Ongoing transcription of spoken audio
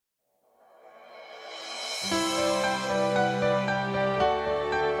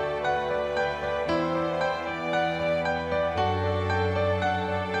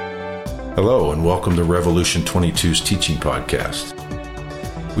Hello and welcome to Revolution 22's teaching podcast.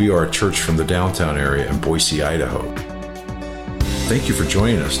 We are a church from the downtown area in Boise, Idaho. Thank you for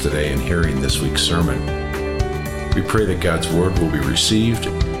joining us today and hearing this week's sermon. We pray that God's word will be received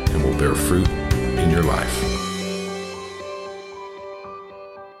and will bear fruit in your life.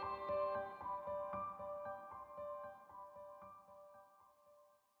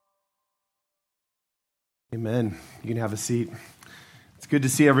 Amen. You can have a seat. It's good to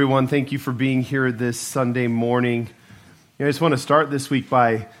see everyone. Thank you for being here this Sunday morning. I just want to start this week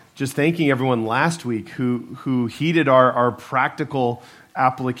by just thanking everyone last week who heeded our practical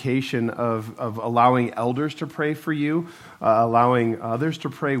application of allowing elders to pray for you, allowing others to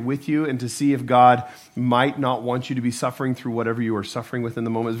pray with you, and to see if God might not want you to be suffering through whatever you are suffering with in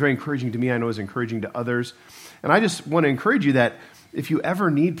the moment. It's very encouraging to me. I know it's encouraging to others. And I just want to encourage you that if you ever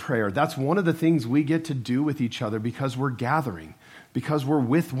need prayer, that's one of the things we get to do with each other because we're gathering, because we're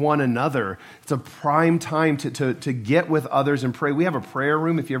with one another. It's a prime time to get with others and pray. We have a prayer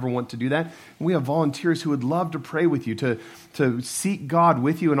room if you ever want to do that. And we have volunteers who would love to pray with you, to seek God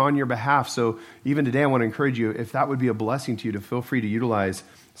with you and on your behalf. So even today, I want to encourage you, if that would be a blessing to you, to feel free to utilize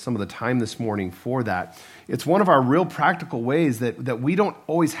some of the time this morning for that. It's one of our real practical ways that we don't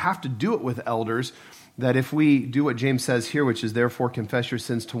always have to do it with elders, that if we do what James says here, which is therefore confess your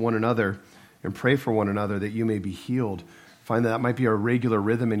sins to one another and pray for one another that you may be healed. Find that might be a regular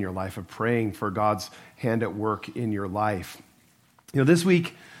rhythm in your life of praying for God's hand at work in your life. This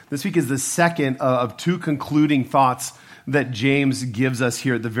week is the second of two concluding thoughts that James gives us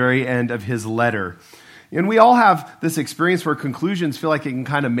here at the very end of his letter. And we all have this experience where conclusions feel like it can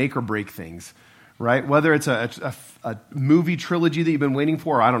kind of make or break things, right? Whether it's a movie trilogy that you've been waiting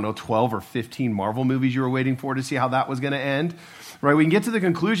for, or 12 or 15 Marvel movies you were waiting for to see how that was going to end, right? We can get to the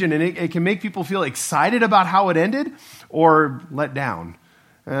conclusion and it can make people feel excited about how it ended or let down.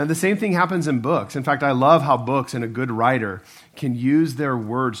 The same thing happens in books. In fact, I love how books and a good writer can use their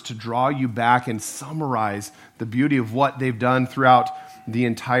words to draw you back and summarize the beauty of what they've done throughout the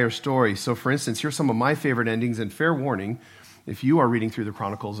entire story. So for instance, here's some of my favorite endings, and fair warning, if you are reading through the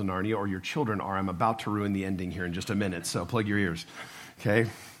Chronicles of Narnia or your children are, I'm about to ruin the ending here in just a minute, so plug your ears, okay?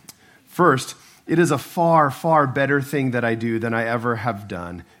 First, it is a far, far better thing that I do than I ever have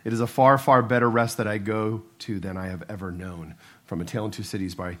done. It is a far, far better rest that I go to than I have ever known. From A Tale in Two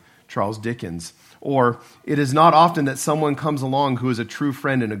Cities by Charles Dickens. Or, it is not often that someone comes along who is a true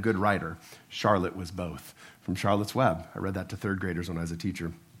friend and a good writer. Charlotte was both. From Charlotte's Web. I read that to third graders when I was a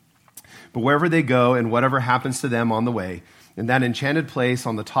teacher. But wherever they go and whatever happens to them on the way, in that enchanted place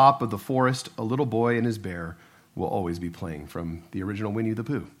on the top of the forest, a little boy and his bear will always be playing, from the original Winnie the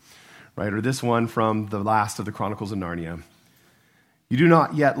Pooh, right? Or this one from the last of the Chronicles of Narnia. You do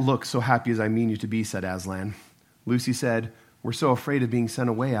not yet look so happy as I mean you to be, said Aslan. Lucy said, we're so afraid of being sent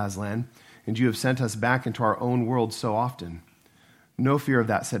away, Aslan, and you have sent us back into our own world so often. No fear of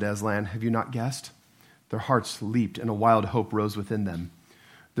that, said Aslan. Have you not guessed? Their hearts leaped and a wild hope rose within them.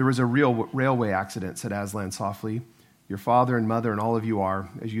 There was a real railway accident, said Aslan softly. Your father and mother and all of you are,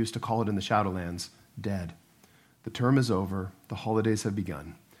 as you used to call it in the Shadowlands, dead. The term is over. The holidays have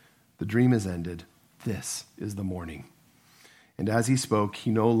begun. The dream is ended. This is the morning. And as he spoke, he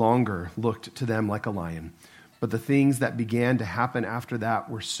no longer looked to them like a lion. But the things that began to happen after that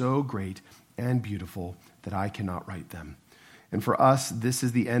were so great and beautiful that I cannot write them. And for us, this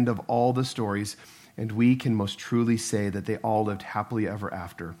is the end of all the stories, and we can most truly say that they all lived happily ever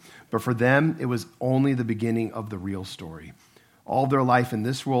after. But for them, it was only the beginning of the real story. All of their life in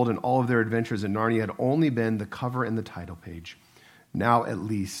this world and all of their adventures in Narnia had only been the cover and the title page. Now, at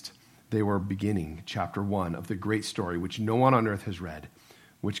least, they were beginning chapter 1 of the great story which no one on earth has read,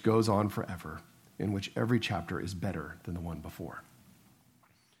 which goes on forever, in which every chapter is better than the one before.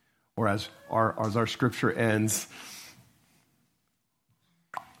 Or as our scripture ends,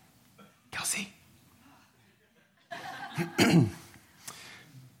 Kelsey.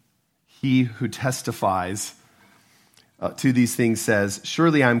 He who testifies to these things says,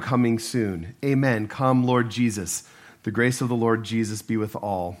 surely I'm coming soon. Amen. Come, Lord Jesus. The grace of the Lord Jesus be with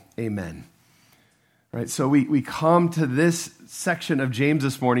all. Amen. Right, so we come to this section of James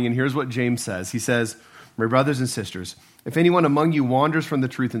this morning, and here's what James says. He says, my brothers and sisters, if anyone among you wanders from the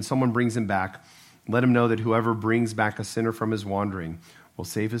truth and someone brings him back, let him know that whoever brings back a sinner from his wandering will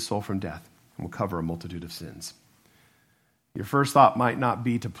save his soul from death and will cover a multitude of sins. Your first thought might not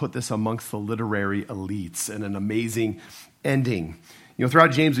be to put this amongst the literary elites and an amazing ending.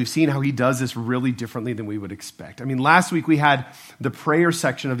 Throughout James, we've seen how he does this really differently than we would expect. Last week we had the prayer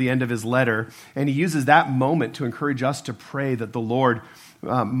section of the end of his letter, and he uses that moment to encourage us to pray that the Lord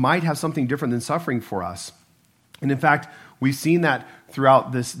might have something different than suffering for us. And in fact, We've seen that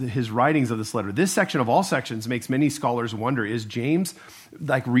throughout his writings of this letter. This section of all sections makes many scholars wonder, is James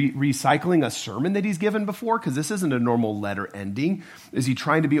like recycling a sermon that he's given before? Because this isn't a normal letter ending. Is he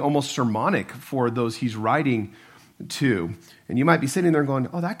trying to be almost sermonic for those he's writing to? And you might be sitting there going,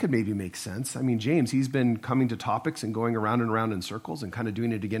 oh, that could maybe make sense. I mean, James, he's been coming to topics and going around and around in circles and kind of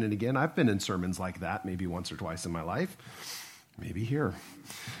doing it again and again. I've been in sermons like that maybe once or twice in my life. Maybe here.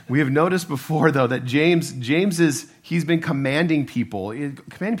 We have noticed before, though, that he's been commanding people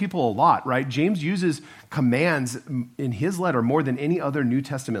a lot, right? James uses commands in his letter more than any other New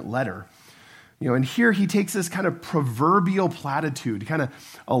Testament letter. And here he takes this kind of proverbial platitude, kind of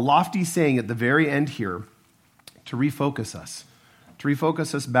a lofty saying at the very end here to refocus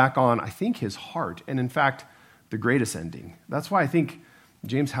us back on, I think, his heart, and in fact, the greatest ending. That's why I think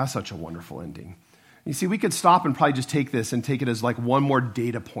James has such a wonderful ending. You see, we could stop and probably just take this and take it as like one more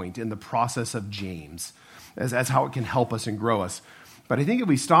data point in the process of James, as how it can help us and grow us. But I think if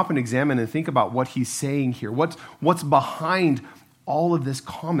we stop and examine and think about what he's saying here, what's behind all of this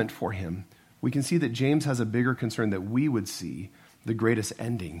comment for him, we can see that James has a bigger concern that we would see the greatest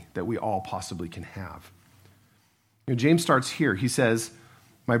ending that we all possibly can have. James starts here. He says,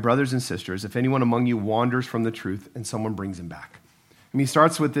 my brothers and sisters, if anyone among you wanders from the truth and someone brings him back. And he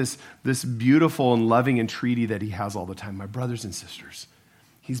starts with this beautiful and loving entreaty that he has all the time. My brothers and sisters.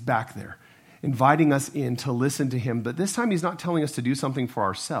 He's back there, inviting us in to listen to him. But this time he's not telling us to do something for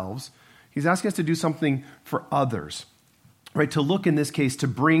ourselves. He's asking us to do something for others, right? To look, in this case, to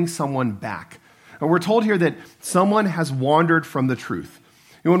bring someone back. And we're told here that someone has wandered from the truth.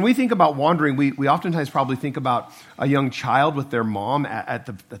 When we think about wandering, we oftentimes probably think about a young child with their mom at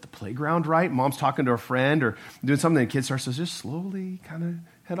the playground, right? Mom's talking to a friend or doing something, and the kid starts to just slowly kind of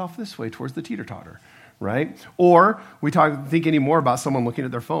head off this way towards the teeter-totter, right? Or we think anymore about someone looking at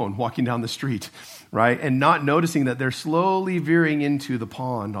their phone, walking down the street, right? And not noticing that they're slowly veering into the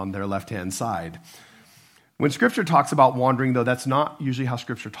pond on their left-hand side. When Scripture talks about wandering, though, that's not usually how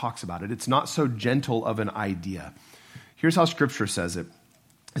Scripture talks about it. It's not so gentle of an idea. Here's how Scripture says it.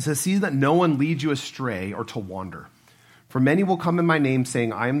 It says, see that no one leads you astray or to wander. For many will come in my name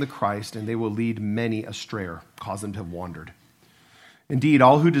saying, I am the Christ, and they will lead many astray or cause them to have wandered. Indeed,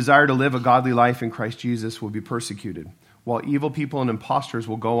 all who desire to live a godly life in Christ Jesus will be persecuted, while evil people and impostors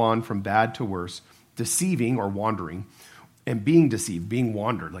will go on from bad to worse, deceiving or wandering, and being deceived, being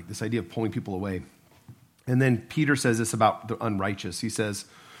wandered, like this idea of pulling people away. And then Peter says this about the unrighteous. He says,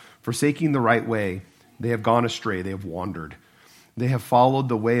 forsaking the right way, they have gone astray, they have wandered. They have followed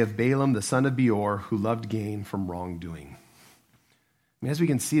the way of Balaam, the son of Beor, who loved gain from wrongdoing. I mean, as we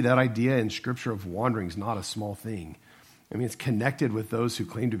can see, that idea in Scripture of wandering is not a small thing. I mean, it's connected with those who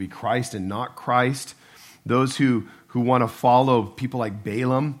claim to be Christ and not Christ, those who want to follow people like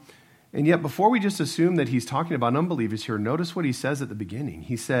Balaam. And yet, before we just assume that he's talking about unbelievers here, notice what he says at the beginning.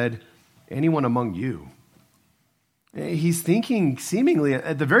 He said, anyone among you. He's thinking, seemingly,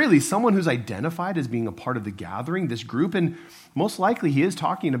 at the very least, someone who's identified as being a part of the gathering, this group, and most likely he is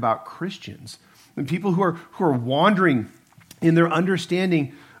talking about Christians and people who are wandering in their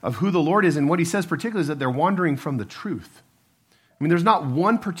understanding of who the Lord is. And what he says particularly is that they're wandering from the truth. I mean, there's not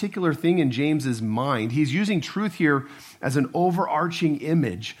one particular thing in James's mind. He's using truth here as an overarching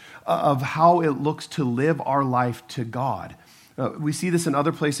image of how it looks to live our life to God. We see this in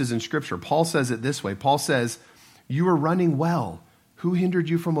other places in Scripture. Paul says it this way. Paul says, you are running well. Who hindered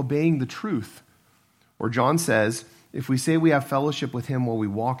you from obeying the truth? Or John says, if we say we have fellowship with him while we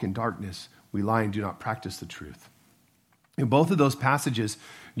walk in darkness, we lie and do not practice the truth. In both of those passages,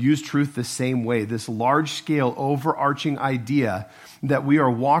 use truth the same way, this large-scale, overarching idea that we are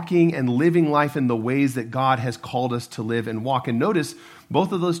walking and living life in the ways that God has called us to live and walk. And notice,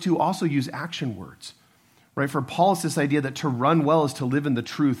 both of those two also use action words. Right? For Paul, it's this idea that to run well is to live in the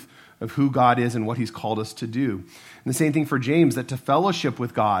truth of who God is and what he's called us to do. And the same thing for James, that to fellowship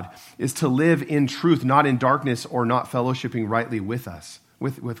with God is to live in truth, not in darkness or not fellowshipping rightly with us,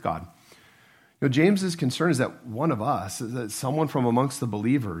 with God. James's concern is that one of us, that someone from amongst the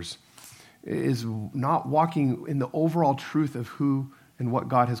believers, is not walking in the overall truth of who and what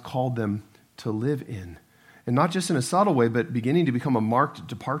God has called them to live in. And not just in a subtle way, but beginning to become a marked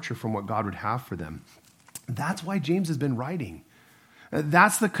departure from what God would have for them. That's why James has been writing.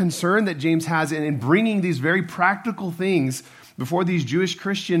 That's the concern that James has in bringing these very practical things before these Jewish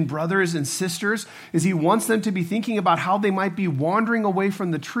Christian brothers and sisters, is he wants them to be thinking about how they might be wandering away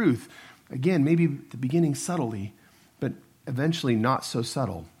from the truth. Again, maybe at the beginning subtly, but eventually not so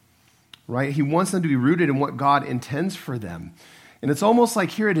subtle, right? He wants them to be rooted in what God intends for them. And it's almost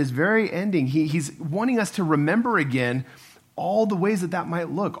like here at his very ending, he's wanting us to remember again all the ways that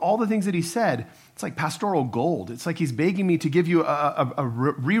might look, all the things that he said. It's like pastoral gold. It's like he's begging me to give you a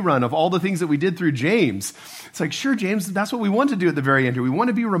rerun of all the things that we did through James. It's like, sure, James, that's what we want to do at the very end here. We want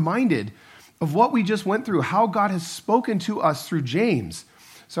to be reminded of what we just went through, how God has spoken to us through James.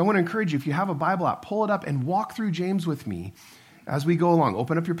 So I want to encourage you, if you have a Bible app, pull it up and walk through James with me as we go along.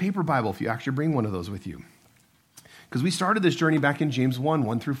 Open up your paper Bible if you actually bring one of those with you. Because we started this journey back in James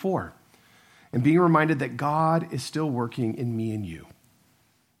 1 through 4. And being reminded that God is still working in me and you.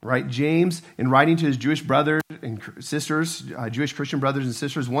 Right? James, in writing to his Jewish brothers and sisters, Jewish Christian brothers and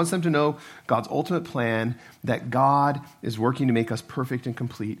sisters, wants them to know God's ultimate plan, that God is working to make us perfect and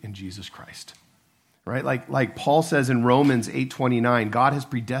complete in Jesus Christ. Right? Like Paul says in Romans 8:29, God has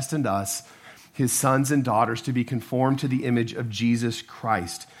predestined us, his sons and daughters, to be conformed to the image of Jesus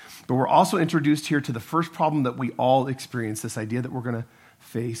Christ. But we're also introduced here to the first problem that we all experience, this idea that we're going to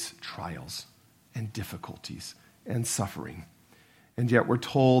face trials and difficulties and suffering. And yet we're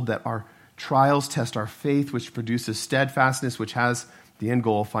told that our trials test our faith, which produces steadfastness, which has the end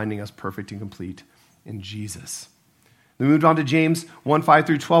goal of finding us perfect and complete in Jesus. We moved on to James 1:5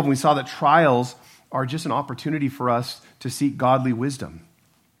 through 12, and we saw that trials are just an opportunity for us to seek godly wisdom.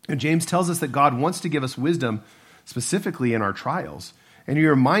 And James tells us that God wants to give us wisdom specifically in our trials. And he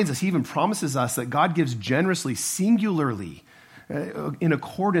reminds us, he even promises us that God gives generously, singularly, in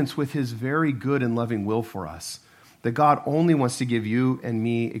accordance with his very good and loving will for us. That God only wants to give you and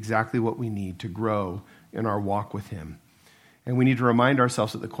me exactly what we need to grow in our walk with him. And we need to remind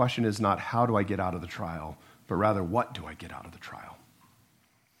ourselves that the question is not how do I get out of the trial, but rather what do I get out of the trial?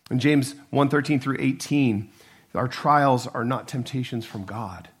 In James 1:13 through 18, our trials are not temptations from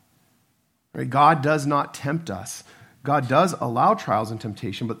God. Right? God does not tempt us. God does allow trials and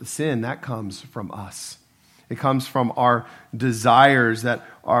temptation, but the sin, that comes from us. It comes from our desires that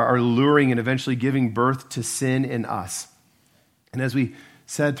are luring and eventually giving birth to sin in us. And as we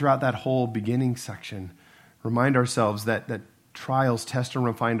said throughout that whole beginning section, remind ourselves that trials test and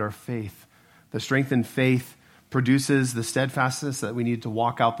refine our faith. The strength in faith produces the steadfastness that we need to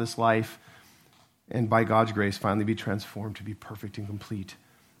walk out this life and by God's grace finally be transformed to be perfect and complete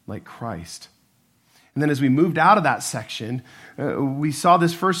like Christ. And then as we moved out of that section, we saw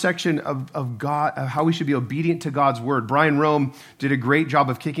this first section of God, of how we should be obedient to God's word. Brian Rome did a great job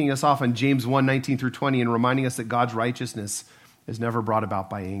of kicking us off on James 1:19 through 20 and reminding us that God's righteousness is never brought about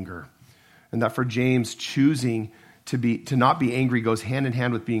by anger. And that for James, choosing to not be angry goes hand in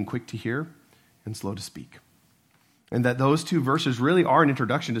hand with being quick to hear and slow to speak. And that those two verses really are an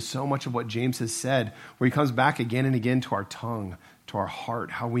introduction to so much of what James has said, where he comes back again and again to our tongue, to our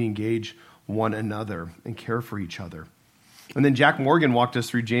heart, how we engage one another and care for each other. And then Jack Morgan walked us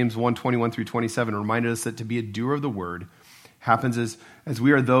through James 1:21 through 27 and reminded us that to be a doer of the word happens as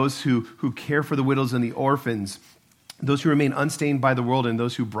we are those who care for the widows and the orphans, those who remain unstained by the world, and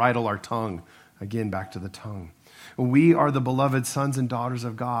those who bridle our tongue. Again, back to the tongue. We are the beloved sons and daughters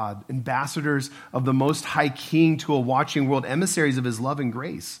of God, ambassadors of the Most High King to a watching world, emissaries of his love and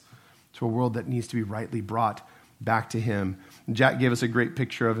grace to a world that needs to be rightly brought back to him. Jack gave us a great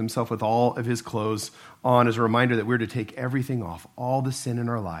picture of himself with all of his clothes on as a reminder that we're to take everything off, all the sin in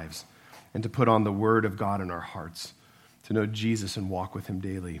our lives, and to put on the word of God in our hearts, to know Jesus and walk with him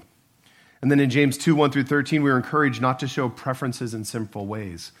daily. And then in James 2:1 through 13, we were encouraged not to show preferences in sinful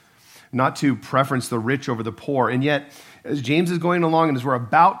ways, not to preference the rich over the poor. And yet, as James is going along and as we're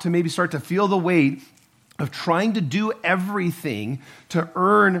about to maybe start to feel the weight of trying to do everything to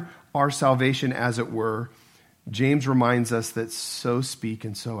earn our salvation, as it were, James reminds us that so speak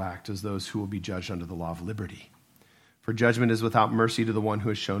and so act as those who will be judged under the law of liberty. For judgment is without mercy to the one who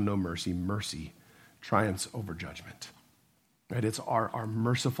has shown no mercy. Mercy triumphs over judgment. Right? It's our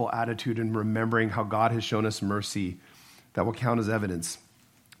merciful attitude in remembering how God has shown us mercy that will count as evidence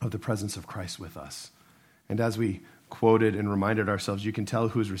of the presence of Christ with us. And as we quoted and reminded ourselves, you can tell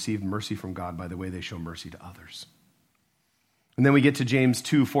who has received mercy from God by the way they show mercy to others. And then we get to James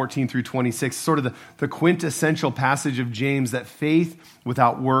 2:14 through 26, sort of the quintessential passage of James, that faith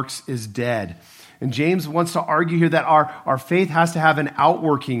without works is dead. And James wants to argue here that our faith has to have an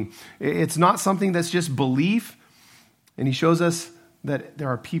outworking. It's not something that's just belief. And he shows us that there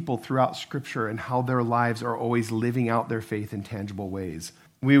are people throughout Scripture and how their lives are always living out their faith in tangible ways.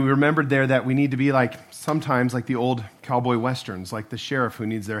 We remembered there that we need to be sometimes like the old cowboy westerns, like the sheriff who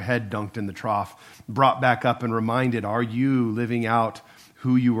needs their head dunked in the trough, brought back up and reminded, are you living out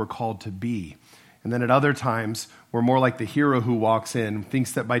who you were called to be? And then at other times, we're more like the hero who walks in,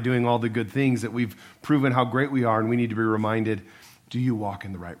 thinks that by doing all the good things that we've proven how great we are, and we need to be reminded, do you walk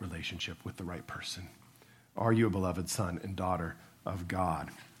in the right relationship with the right person? Are you a beloved son and daughter of God?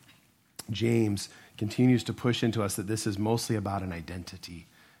 James continues to push into us that this is mostly about an identity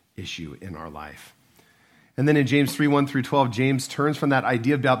issue in our life. And then in James 3:1 through 12, James turns from that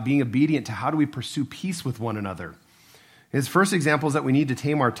idea about being obedient to how do we pursue peace with one another. His first example is that we need to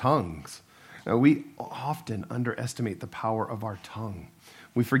tame our tongues. Now, we often underestimate the power of our tongue.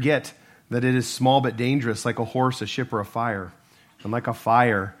 We forget that it is small but dangerous, like a horse, a ship, or a fire. And like a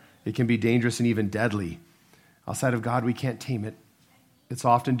fire, it can be dangerous and even deadly. Outside of God, we can't tame it. It's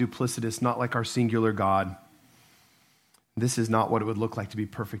often duplicitous, not like our singular God. This is not what it would look like to be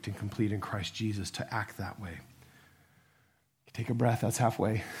perfect and complete in Christ Jesus, to act that way. Take a breath, that's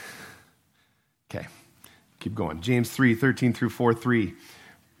halfway. Okay, keep going. James 3:13 through 4:3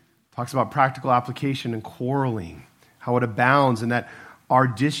 talks about practical application and quarreling, how it abounds, and that our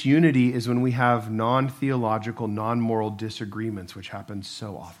disunity is when we have non-theological, non-moral disagreements, which happens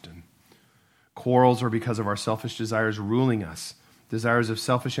so often. Quarrels are because of our selfish desires ruling us, desires of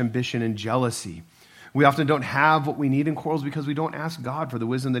selfish ambition and jealousy. We often don't have what we need in quarrels because we don't ask God for the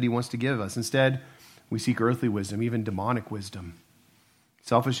wisdom that he wants to give us. Instead, we seek earthly wisdom, even demonic wisdom.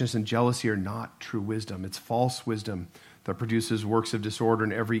 Selfishness and jealousy are not true wisdom. It's false wisdom that produces works of disorder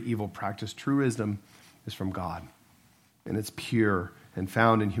and every evil practice. True wisdom is from God, and it's pure and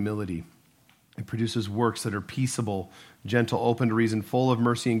found in humility. It produces works that are peaceable, gentle, open to reason, full of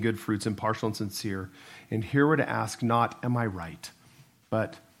mercy and good fruits, impartial and sincere. And here we're to ask not, am I right,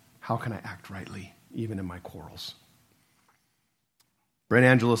 but how can I act rightly, even in my quarrels? Brent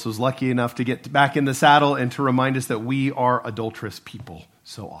Angelos was lucky enough to get back in the saddle and to remind us that we are adulterous people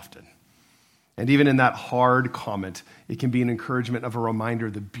so often. And even in that hard comment, it can be an encouragement of a reminder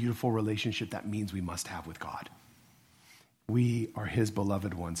of the beautiful relationship that means we must have with God. We are his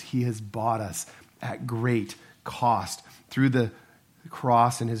beloved ones. He has bought us at great cost through the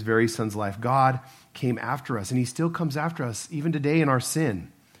cross and his very son's life. God came after us, and he still comes after us even today in our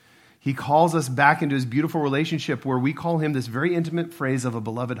sin. He calls us back into his beautiful relationship where we call him this very intimate phrase of a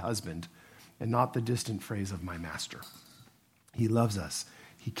beloved husband and not the distant phrase of my master. He loves us.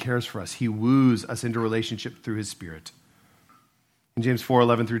 He cares for us. He woos us into relationship through his Spirit. In James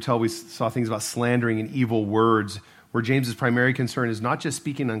 4:11 through 12, we saw things about slandering and evil words, where James's primary concern is not just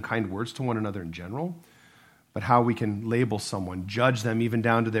speaking unkind words to one another in general, but how we can label someone, judge them even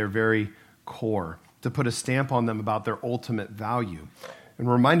down to their very core, to put a stamp on them about their ultimate value. And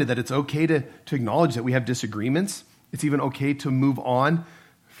we're reminded that it's okay to acknowledge that we have disagreements. It's even okay to move on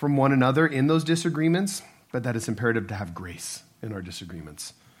from one another in those disagreements, but that it's imperative to have grace in our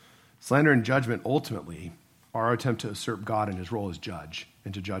disagreements. Slander and judgment ultimately are our attempt to usurp God in his role as judge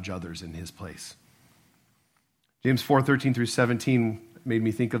and to judge others in his place. James 4:13 through 17 made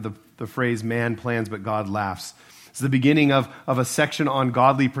me think of the phrase, man plans but God laughs. It's the beginning of a section on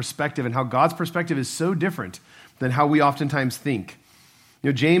godly perspective and how God's perspective is so different than how we oftentimes think.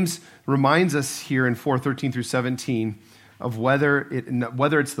 James reminds us here in 4:13 through 17 of whether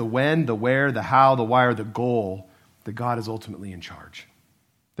it's the when, the where, the how, the why, or the goal, that God is ultimately in charge.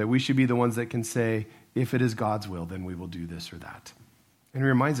 That we should be the ones that can say, if it is God's will, then we will do this or that. And he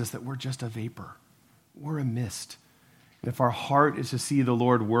reminds us that we're just a vapor. We're a mist. And if our heart is to see the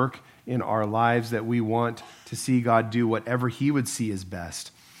Lord work in our lives, that we want to see God do whatever he would see as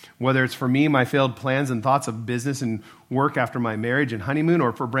best. Whether it's for me, my failed plans and thoughts of business and work after my marriage and honeymoon,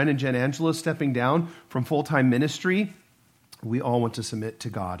 or for Brent and Jen Angelo stepping down from full-time ministry, we all want to submit to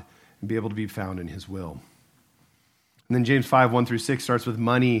God and be able to be found in his will. And then James 5:1 through 6 starts with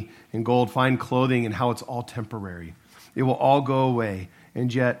money and gold, fine clothing, and how it's all temporary. It will all go away.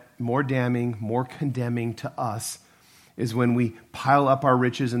 And yet, more damning, more condemning to us is when we pile up our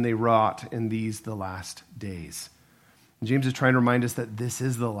riches and they rot in these, the last days. And James is trying to remind us that this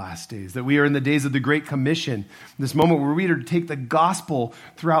is the last days, that we are in the days of the Great Commission, this moment where we are to take the gospel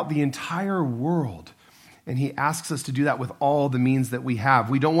throughout the entire world. And he asks us to do that with all the means that we have.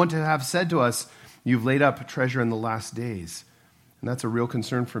 We don't want to have said to us, you've laid up treasure in the last days. And that's a real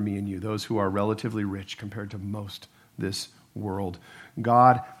concern for me and you, those who are relatively rich compared to most this world.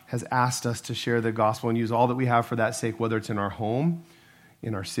 God has asked us to share the gospel and use all that we have for that sake, whether it's in our home,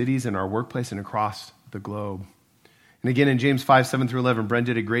 in our cities, in our workplace, and across the globe. And again, in James 5:7 through 11, Brent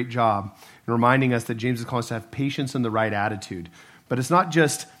did a great job in reminding us that James is calling us to have patience and the right attitude. But it's not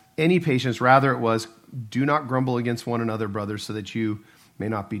just any patience, rather it was, do not grumble against one another, brothers, so that you may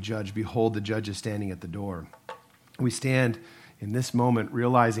not be judged. Behold, the judge is standing at the door. We stand in this moment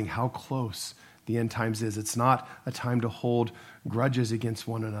realizing how close the end times is. It's not a time to hold grudges against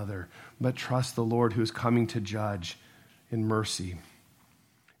one another, but trust the Lord who is coming to judge in mercy.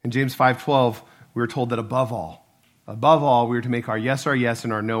 In James 5:12, we are told that above all, we are to make our yes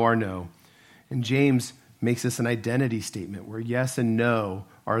and our no our no. And James makes this an identity statement where yes and no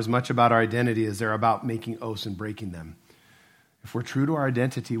are as much about our identity as they're about making oaths and breaking them. If we're true to our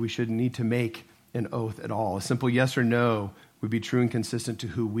identity, we shouldn't need to make an oath at all. A simple yes or no would be true and consistent to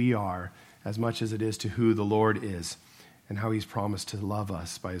who we are as much as it is to who the Lord is and how he's promised to love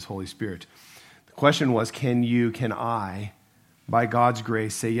us by his Holy Spirit. The question was, can I, by God's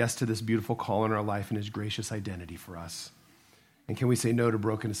grace, say yes to this beautiful call in our life and his gracious identity for us? And can we say no to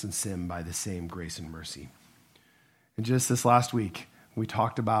brokenness and sin by the same grace and mercy? And just this last week, we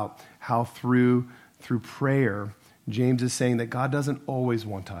talked about how through prayer, James is saying that God doesn't always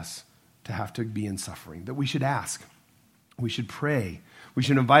want us to have to be in suffering, that we should ask, we should pray, we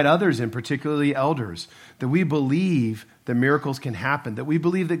should invite others in, particularly elders, that we believe that miracles can happen, that we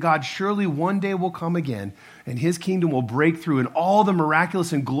believe that God surely one day will come again and his kingdom will break through in all the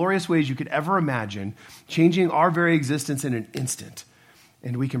miraculous and glorious ways you could ever imagine, changing our very existence in an instant.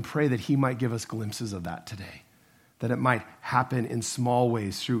 And we can pray that he might give us glimpses of that today, that it might happen in small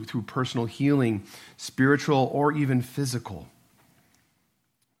ways through personal healing, spiritual or even physical.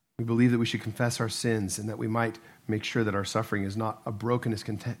 We believe that we should confess our sins and that we might make sure that our suffering is not a brokenness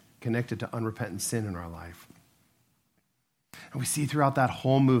connected to unrepentant sin in our life. And we see throughout that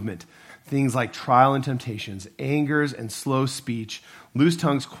whole movement things like trial and temptations, angers and slow speech, loose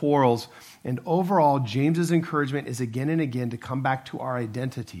tongues, quarrels, and overall, James's encouragement is again and again to come back to our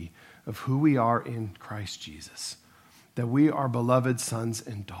identity of who we are in Christ Jesus, that we are beloved sons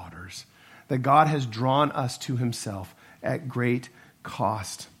and daughters, that God has drawn us to himself at great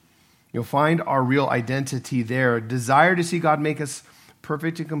cost. You'll find our real identity there. Desire to see God make us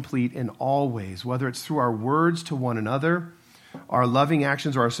perfect and complete in all ways, whether it's through our words to one another, our loving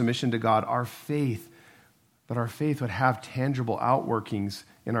actions, or our submission to God, our faith, that our faith would have tangible outworkings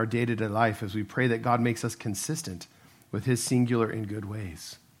in our day-to-day life as we pray that God makes us consistent with his singular and good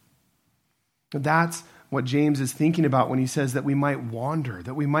ways. That's what James is thinking about when he says that we might wander,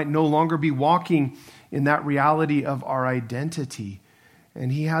 that we might no longer be walking in that reality of our identity.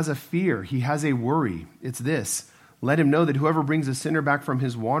 And he has a fear, he has a worry. It's this: let him know that whoever brings a sinner back from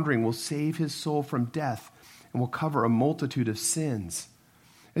his wandering will save his soul from death and will cover a multitude of sins.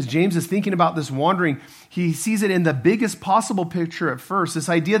 As James is thinking about this wandering, he sees it in the biggest possible picture at first, this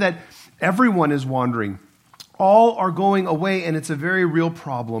idea that everyone is wandering. All are going away, and it's a very real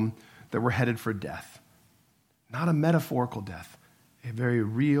problem that we're headed for death. Not a metaphorical death, a very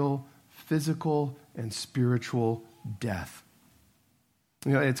real, physical, and spiritual death.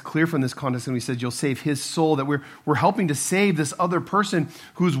 You know, it's clear from this context when he says you'll save his soul, that we're helping to save this other person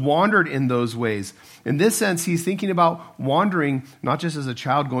who's wandered in those ways. In this sense, he's thinking about wandering not just as a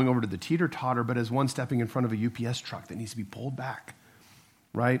child going over to the teeter-totter, but as one stepping in front of a UPS truck that needs to be pulled back,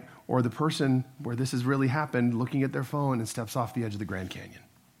 right? Or the person where this has really happened looking at their phone and steps off the edge of the Grand Canyon.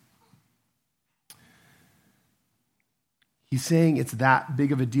 He's saying it's that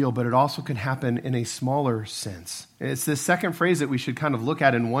big of a deal, but it also can happen in a smaller sense. And it's this second phrase that we should kind of look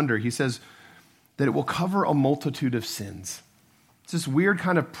at and wonder. He says that it will cover a multitude of sins. It's this weird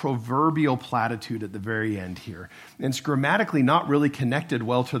kind of proverbial platitude at the very end here. And it's grammatically not really connected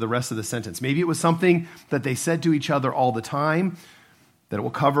well to the rest of the sentence. Maybe it was something that they said to each other all the time, that it will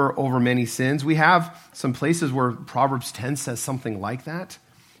cover over many sins. We have some places where Proverbs 10 says something like that.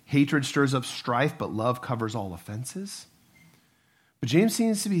 Hatred stirs up strife, but love covers all offenses. But James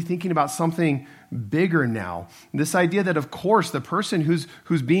seems to be thinking about something bigger now. This idea that, of course, the person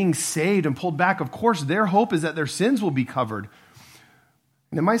who's being saved and pulled back, of course, their hope is that their sins will be covered.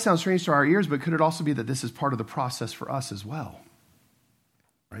 And it might sound strange to our ears, but could it also be that this is part of the process for us as well?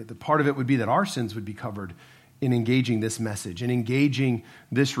 Right? The part of it would be that our sins would be covered in engaging this message, in engaging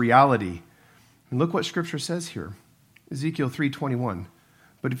this reality. And look what Scripture says here. Ezekiel 3:21.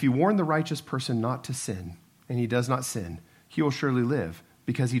 But if you warn the righteous person not to sin, and he does not sin, he will surely live,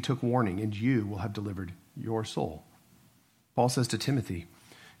 because he took warning, and you will have delivered your soul. Paul says to Timothy,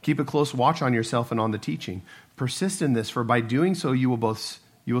 keep a close watch on yourself and on the teaching. Persist in this, for by doing so you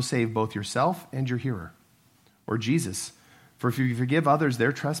will save both yourself and your hearer. Or Jesus, for if you forgive others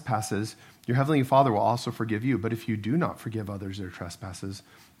their trespasses, your heavenly Father will also forgive you. But if you do not forgive others their trespasses,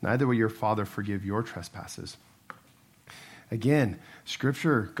 neither will your Father forgive your trespasses. Again,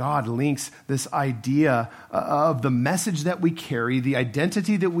 Scripture, God links this idea of the message that we carry, the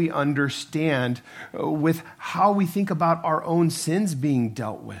identity that we understand, with how we think about our own sins being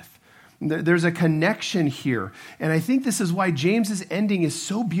dealt with. There's a connection here. And I think this is why James's ending is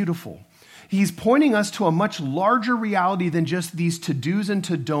so beautiful. He's pointing us to a much larger reality than just these to-dos and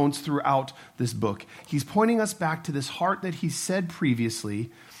to-don'ts throughout this book. He's pointing us back to this heart that he said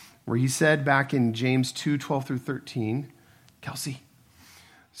previously, where he said back in James 2:12 through 13, Kelsey,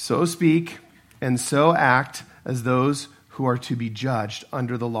 so speak and so act as those who are to be judged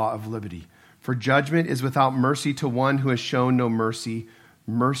under the law of liberty. For judgment is without mercy to one who has shown no mercy.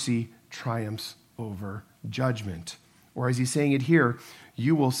 Mercy triumphs over judgment. Or as he's saying it here,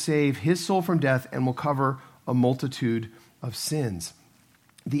 you will save his soul from death and will cover a multitude of sins.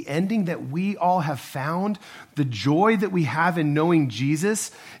 The ending that we all have found, the joy that we have in knowing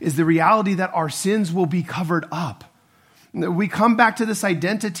Jesus, is the reality that our sins will be covered up. We come back to this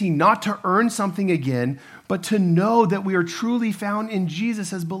identity not to earn something again, but to know that we are truly found in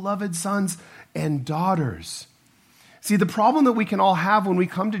Jesus as beloved sons and daughters. See, the problem that we can all have when we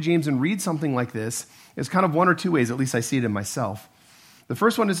come to James and read something like this is kind of one or two ways, at least I see it in myself. The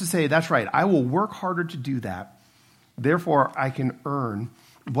first one is to say, that's right, I will work harder to do that. Therefore, I can earn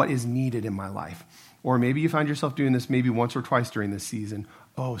what is needed in my life. Or maybe you find yourself doing this maybe once or twice during this season.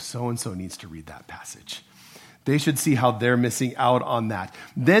 Oh, so-and-so needs to read that passage. They should see how they're missing out on that.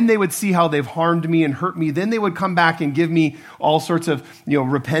 Then they would see how they've harmed me and hurt me. Then they would come back and give me all sorts of,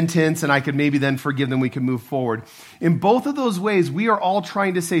 repentance, and I could maybe then forgive them. We can move forward. In both of those ways, we are all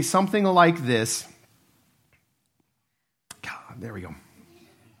trying to say something like this. God, there we go.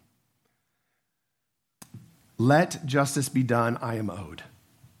 Let justice be done, I am owed.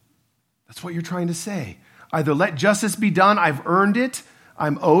 That's what you're trying to say. Either let justice be done, I've earned it,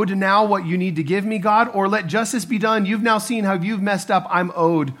 I'm owed now what you need to give me, God, or let justice be done, you've now seen how you've messed up, I'm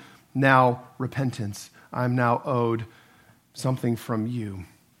owed now repentance. I'm now owed something from you.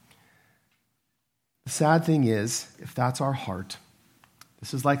 The sad thing is, if that's our heart,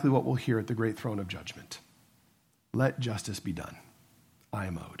 this is likely what we'll hear at the great throne of judgment. Let justice be done, I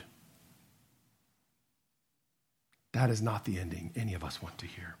am owed. That is not the ending any of us want to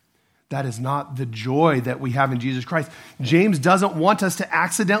hear. That is not the joy that we have in Jesus Christ. James doesn't want us to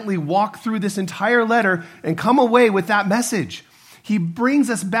accidentally walk through this entire letter and come away with that message. He brings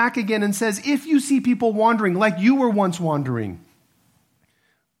us back again and says, if you see people wandering like you were once wandering,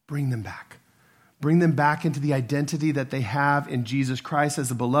 bring them back. Bring them back into the identity that they have in Jesus Christ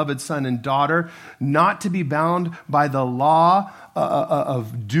as a beloved son and daughter, not to be bound by the law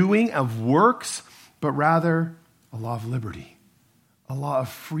of doing, of works, but rather a law of liberty. A law of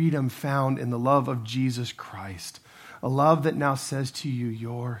freedom found in the love of Jesus Christ. A love that now says to you,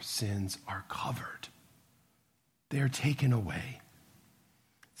 your sins are covered. They are taken away.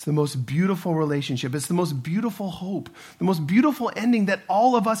 It's the most beautiful relationship. It's the most beautiful hope. The most beautiful ending that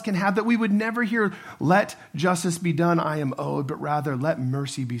all of us can have, that we would never hear, let justice be done, I am owed, but rather let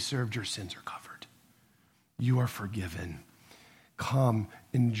mercy be served, your sins are covered. You are forgiven. Come,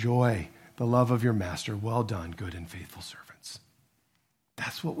 enjoy the love of your master. Well done, good and faithful servants.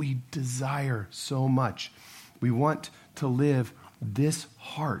 That's what we desire so much. We want to live this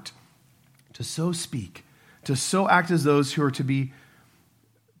heart, to so speak, to so act as those who are to be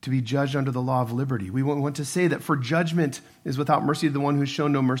judged under the law of liberty. We want to say that for judgment is without mercy to the one who's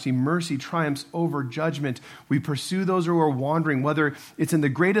shown no mercy. Mercy triumphs over judgment. We pursue those who are wandering, whether it's in the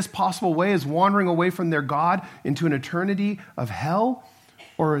greatest possible way as wandering away from their God into an eternity of hell,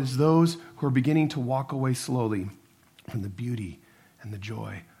 or as those who are beginning to walk away slowly from the beauty and the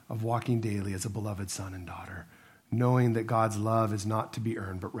joy of walking daily as a beloved son and daughter, knowing that God's love is not to be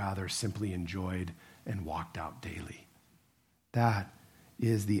earned, but rather simply enjoyed and walked out daily. That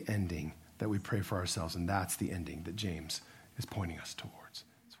is the ending that we pray for ourselves, and that's the ending that James is pointing us towards.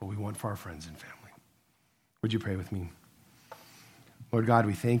 It's what we want for our friends and family. Would you pray with me? Lord God,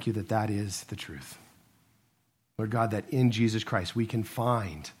 we thank you that that is the truth. Lord God, that in Jesus Christ we can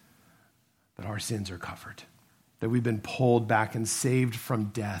find that our sins are covered, that we've been pulled back and saved from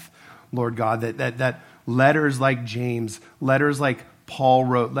death. Lord God, that letters like James, letters like Paul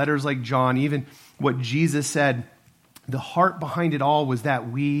wrote, letters like John, even what Jesus said, the heart behind it all was that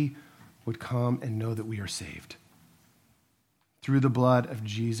we would come and know that we are saved. Through the blood of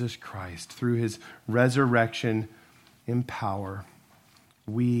Jesus Christ, through his resurrection in power,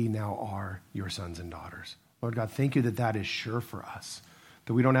 we now are your sons and daughters. Lord God, thank you that that is sure for us,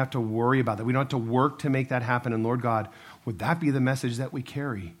 that we don't have to worry about that. We don't have to work to make that happen. And Lord God, would that be the message that we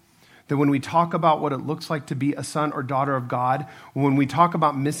carry? That when we talk about what it looks like to be a son or daughter of God, when we talk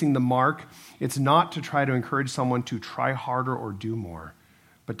about missing the mark, it's not to try to encourage someone to try harder or do more,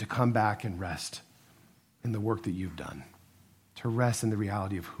 but to come back and rest in the work that you've done, to rest in the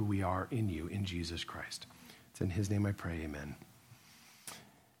reality of who we are in you, in Jesus Christ. It's in his name I pray, amen.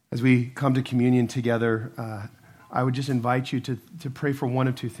 As we come to communion together, I would just invite you to pray for one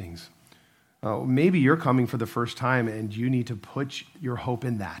of two things. Maybe you're coming for the first time and you need to put your hope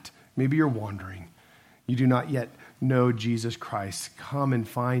in that. Maybe you're wandering. You do not yet know Jesus Christ. Come and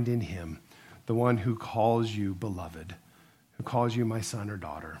find in him the one who calls you beloved, who calls you my son or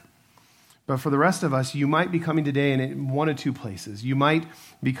daughter. But for the rest of us, you might be coming today in one of two places. You might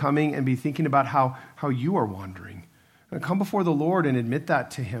be coming and be thinking about how you are wandering. And come before the Lord and admit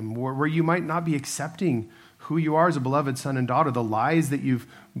that to him, where you might not be accepting who you are as a beloved son and daughter, the lies that you've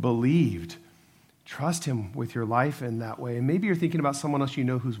believed. Trust him with your life in that way. And maybe you're thinking about someone else you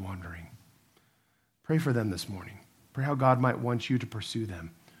know who's wandering. Pray for them this morning. Pray how God might want you to pursue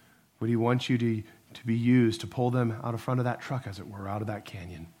them. Would he want you to be used to pull them out of front of that truck, as it were, out of that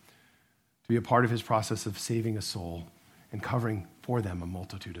canyon, to be a part of his process of saving a soul and covering for them a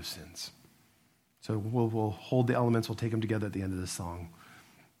multitude of sins. So we'll hold the elements, we'll take them together at the end of this song.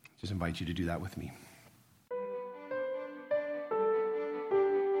 Just invite you to do that with me.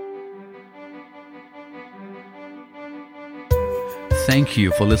 Thank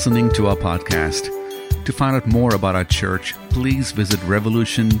you for listening to our podcast. To find out more about our church, please visit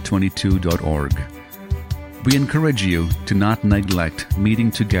revolution22.org. We encourage you to not neglect meeting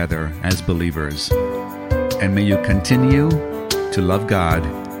together as believers. And may you continue to love God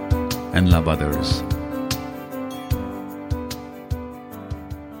and love others.